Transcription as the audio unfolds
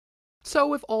So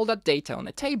with all that data on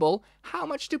a table, how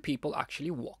much do people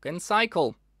actually walk and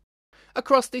cycle?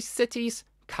 Across these cities,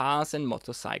 cars and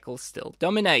motorcycles still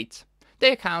dominate.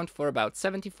 They account for about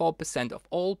 74% of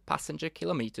all passenger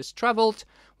kilometers travelled,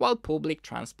 while public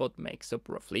transport makes up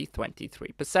roughly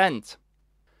 23%.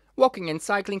 Walking and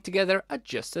cycling together are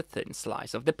just a thin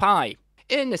slice of the pie.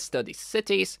 In the study's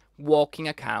cities, walking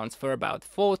accounts for about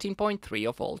 14.3%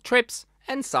 of all trips,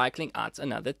 and cycling adds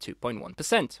another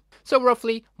 2.1%. So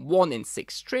roughly 1 in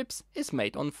 6 trips is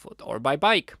made on foot or by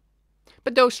bike.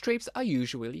 But those trips are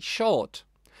usually short.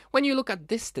 When you look at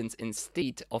distance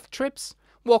instead of trips,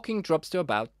 walking drops to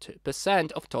about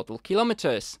 2% of total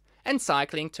kilometers, and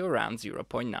cycling to around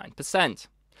 0.9%.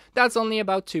 That's only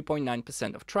about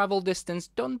 2.9% of travel distance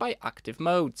done by active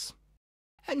modes.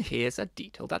 And here's a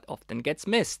detail that often gets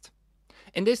missed.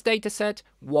 In this dataset,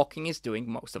 walking is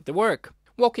doing most of the work.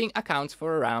 Walking accounts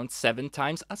for around 7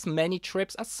 times as many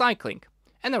trips as cycling,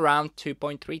 and around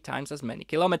 2.3 times as many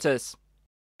kilometers.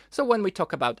 So when we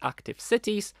talk about active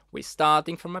cities, we're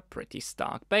starting from a pretty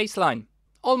stark baseline.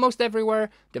 Almost everywhere,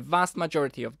 the vast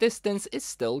majority of distance is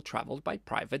still travelled by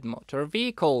private motor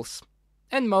vehicles.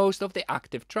 And most of the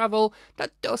active travel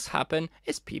that does happen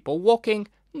is people walking,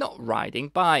 not riding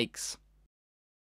bikes.